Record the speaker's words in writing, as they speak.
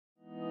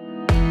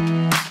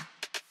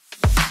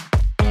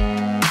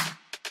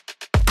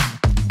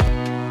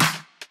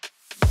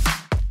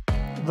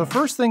The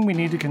first thing we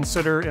need to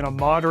consider in a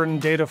modern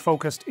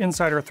data-focused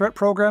insider threat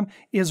program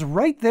is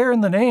right there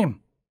in the name: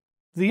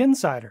 the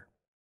insider.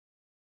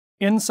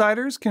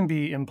 Insiders can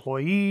be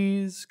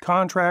employees,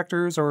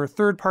 contractors, or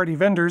third-party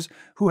vendors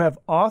who have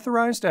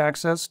authorized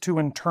access to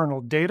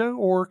internal data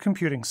or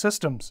computing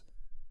systems.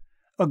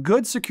 A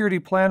good security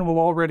plan will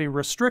already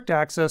restrict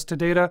access to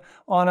data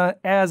on an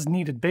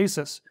as-needed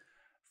basis.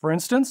 For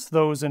instance,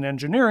 those in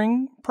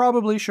engineering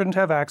probably shouldn't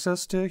have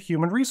access to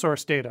human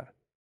resource data.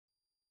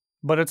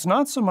 But it's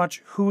not so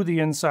much who the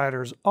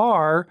insiders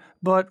are,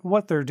 but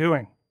what they're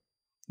doing.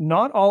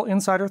 Not all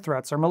insider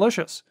threats are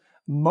malicious.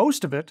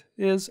 Most of it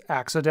is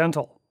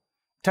accidental.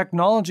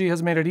 Technology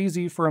has made it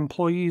easy for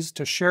employees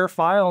to share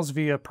files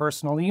via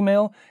personal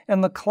email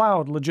and the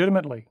cloud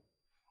legitimately.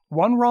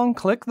 One wrong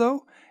click,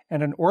 though,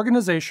 and an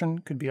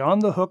organization could be on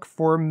the hook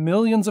for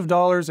millions of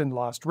dollars in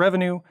lost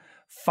revenue,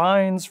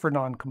 fines for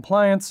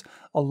non-compliance,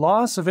 a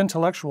loss of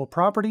intellectual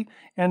property,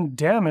 and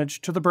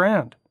damage to the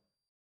brand.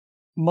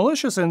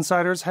 Malicious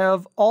insiders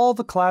have all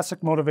the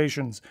classic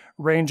motivations,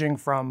 ranging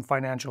from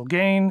financial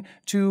gain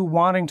to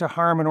wanting to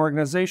harm an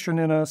organization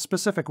in a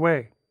specific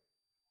way.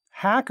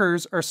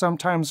 Hackers are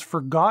sometimes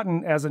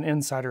forgotten as an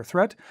insider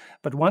threat,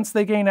 but once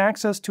they gain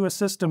access to a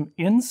system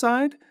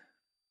inside,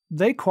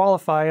 they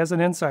qualify as an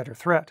insider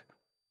threat.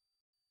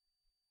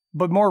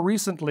 But more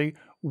recently,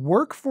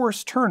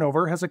 workforce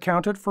turnover has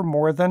accounted for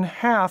more than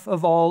half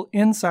of all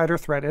insider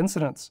threat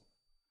incidents.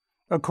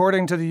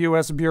 According to the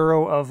U.S.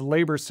 Bureau of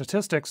Labor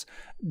Statistics,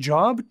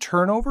 job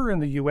turnover in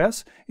the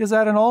U.S. is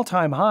at an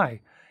all-time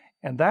high,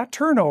 and that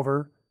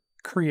turnover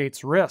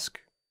creates risk.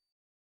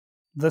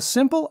 The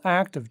simple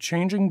act of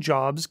changing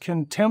jobs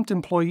can tempt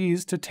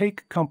employees to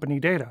take company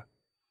data.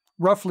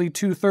 Roughly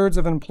 2/3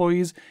 of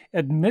employees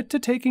admit to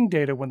taking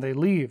data when they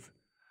leave.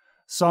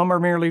 Some are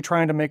merely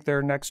trying to make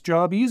their next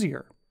job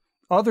easier.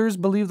 Others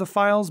believe the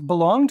files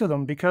belong to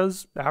them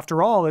because,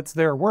 after all, it's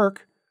their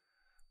work.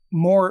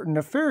 More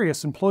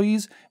nefarious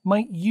employees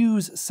might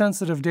use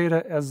sensitive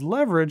data as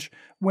leverage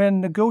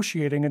when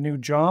negotiating a new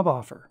job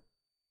offer.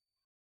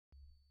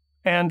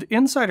 And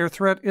insider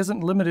threat isn't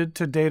limited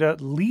to data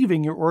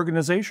leaving your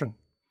organization.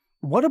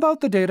 What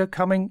about the data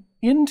coming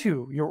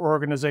into your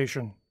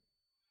organization?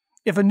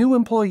 If a new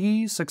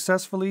employee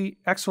successfully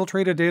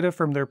exfiltrated data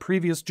from their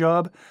previous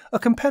job, a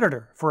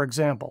competitor, for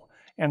example,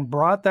 and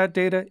brought that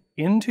data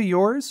into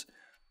yours,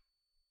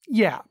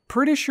 yeah,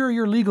 pretty sure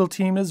your legal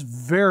team is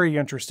very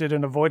interested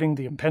in avoiding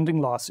the impending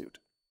lawsuit.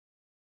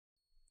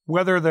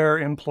 Whether they're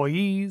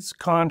employees,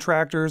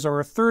 contractors,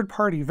 or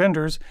third-party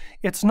vendors,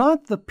 it's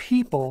not the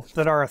people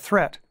that are a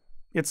threat.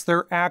 It's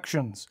their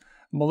actions,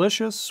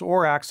 malicious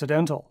or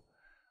accidental.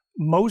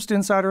 Most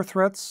insider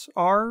threats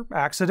are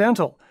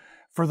accidental.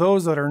 For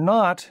those that are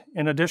not,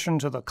 in addition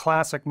to the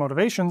classic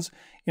motivations,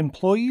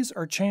 employees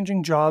are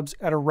changing jobs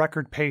at a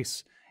record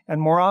pace, and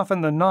more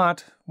often than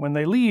not, when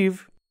they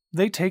leave,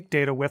 they take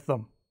data with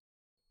them.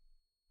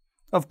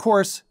 Of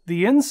course,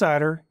 the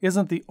insider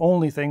isn't the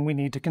only thing we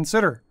need to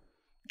consider.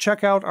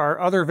 Check out our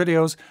other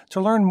videos to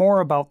learn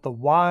more about the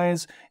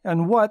whys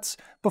and whats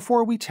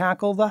before we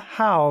tackle the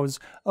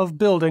hows of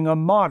building a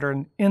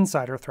modern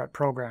insider threat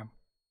program.